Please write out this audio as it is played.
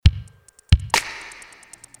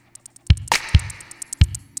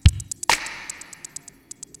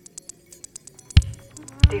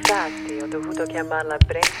Difatti ho dovuto chiamarla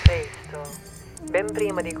ben presto, ben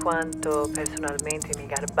prima di quanto personalmente mi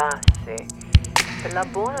garbasse, per la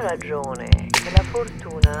buona ragione che la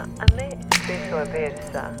fortuna a me spesso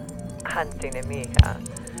avversa, anzi nemica,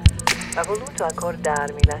 ha voluto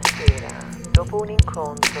accordarmi la sera dopo un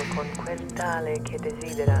incontro con quel tale che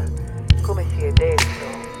desidera, come si è detto,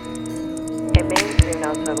 e mentre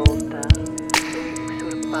un'altra volta lui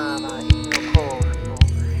usurpava il mio corpo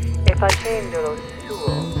e facendolo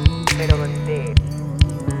suo me lo rendeva.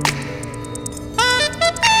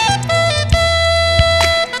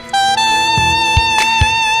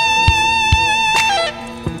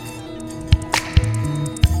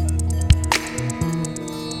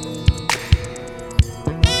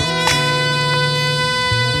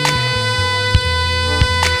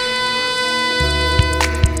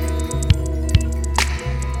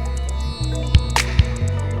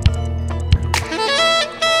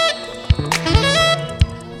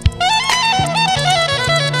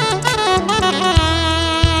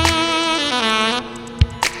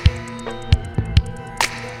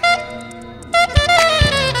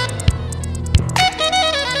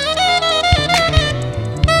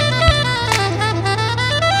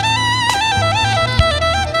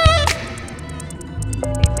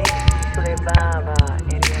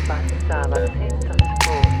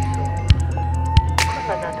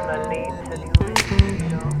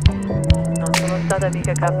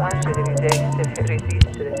 Mica capace di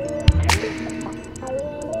resistere.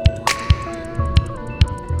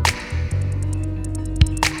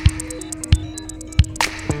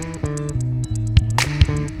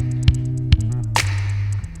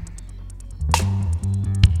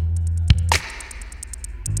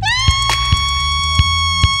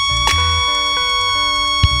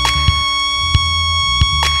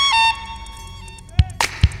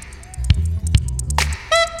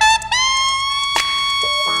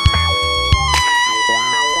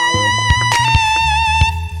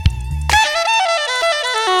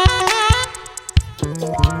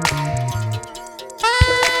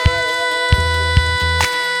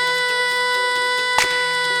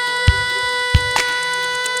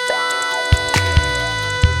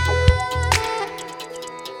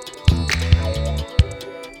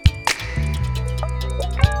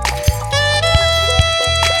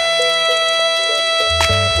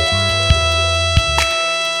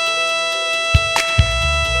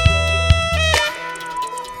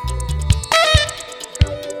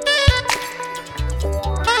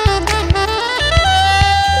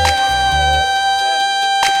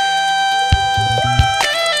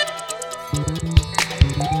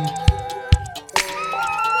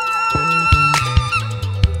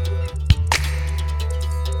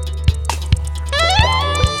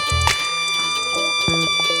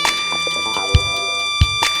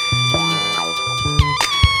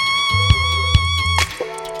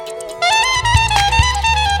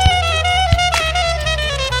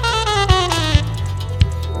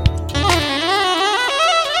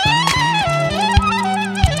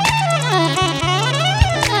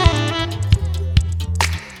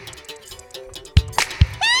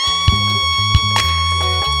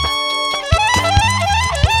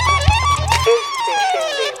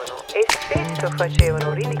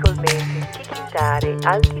 Facevano ridicolmente ticchettare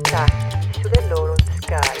alti tasti sulle loro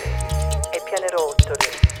scale e pianerottole.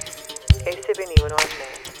 Esse venivano a me.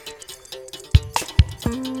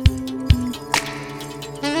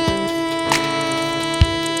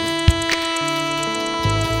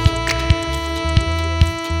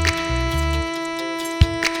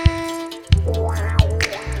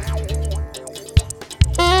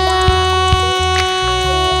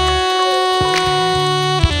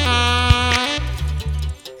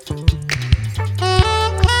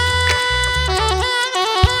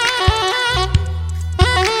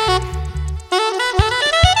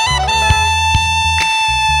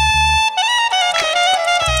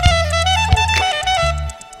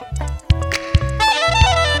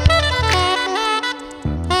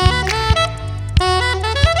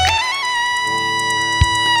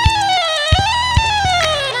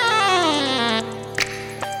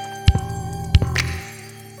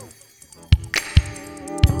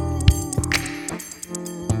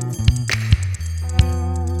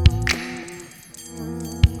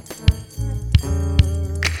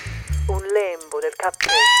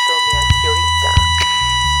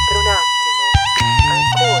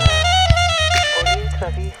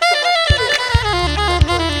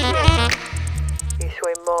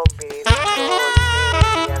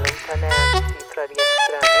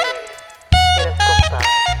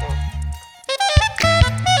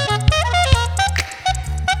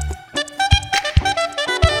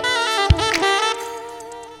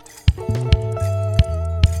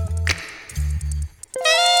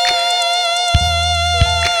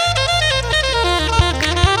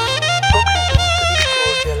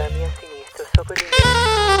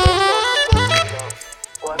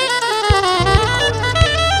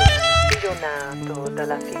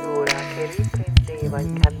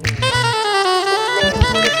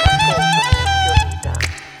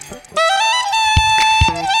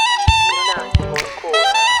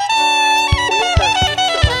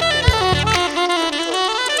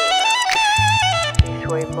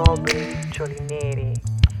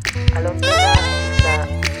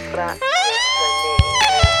 fra gli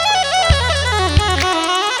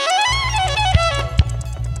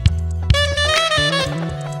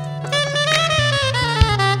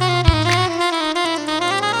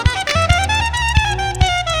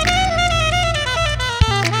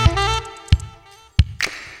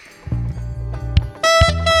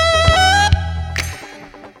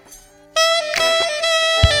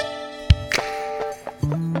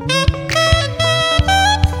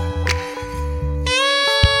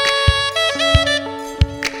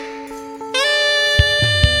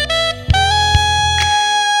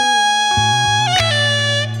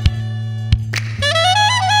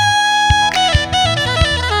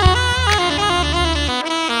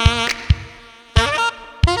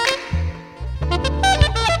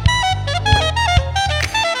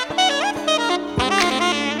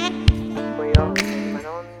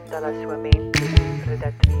dalla sua mente di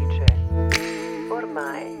predatrice.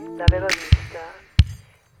 Ormai l'aveva vista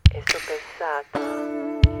e soppressata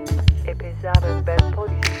e pesava un bel po'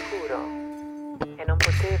 di sicuro e non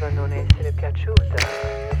poteva non essere piaciuta,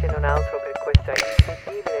 se non altro per questa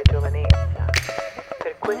incredibile giovanezza,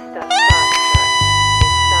 per questa faccia e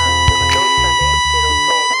sangue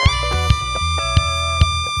ma dolcemente rotonda.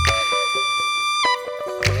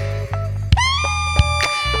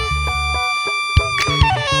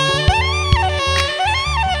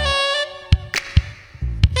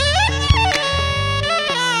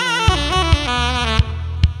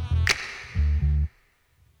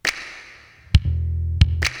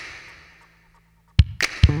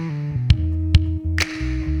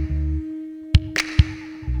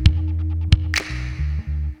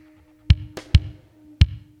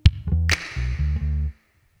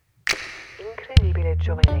 Incredibile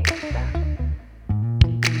giovanezza,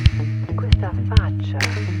 questa faccia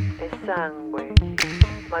e sangue,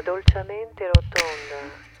 ma dolcemente rotonda,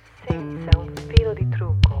 senza un filo di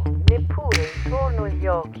trucco, neppure intorno agli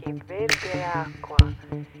occhi verde e acqua,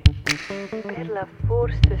 per la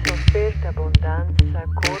forse sofferta abbondanza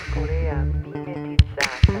corporea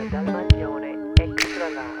mimetizzata dal maglione extra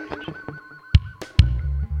large.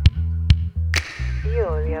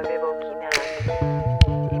 Io li avevo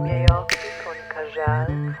chinati, i miei occhi con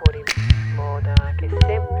kajal fuori moda che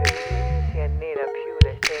sempre più si annera più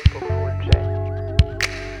del tempo fugge.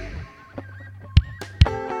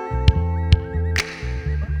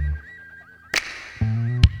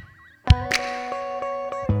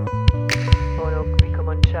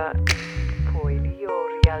 Poi li ho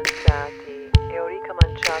rialzati e ho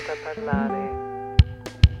ricominciato a parlare.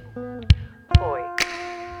 Poi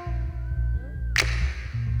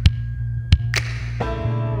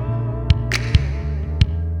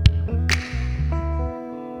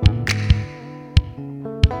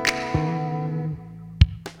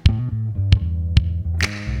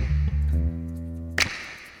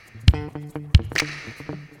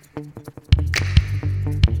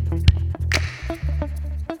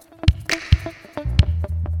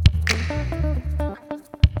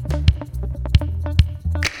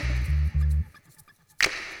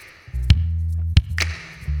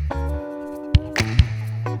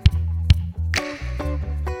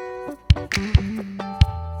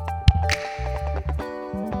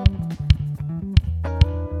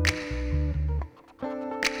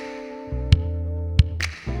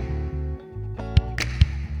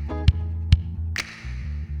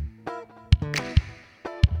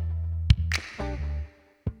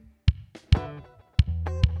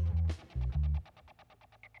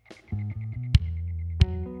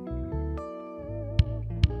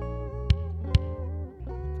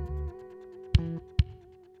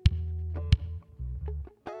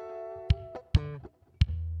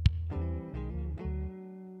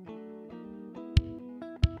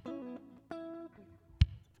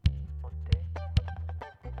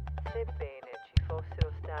sebbene ci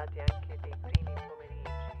fossero stati anche dei primi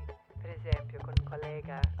pomeriggi, per esempio con un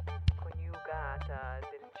collega coniugata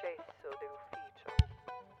del cesso dell'ufficio,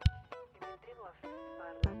 mi mettevo a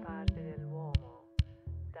far la parte dell'uomo,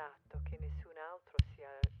 dato che nessun altro si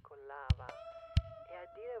accollava, e a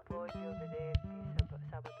dire voglio vederti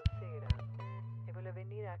sabato sera e voglio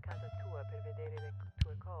venire a casa tua per vedere le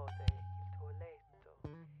tue cose, il tuo letto,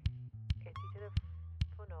 e ti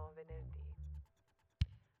telefonò venerdì.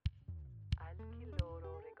 Anche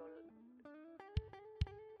loro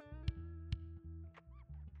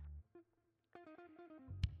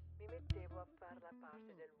mi mettevo a far la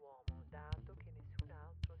parte dell'uomo, dato che nessun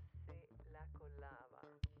altro se la collava,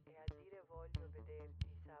 e a dire voglio vederti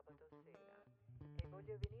sabato sera e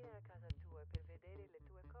voglio venire a casa tua per vedere le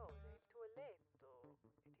tue cose, il tuo letto, e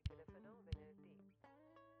ti telefonò venerdì.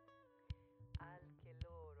 Anche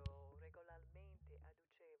loro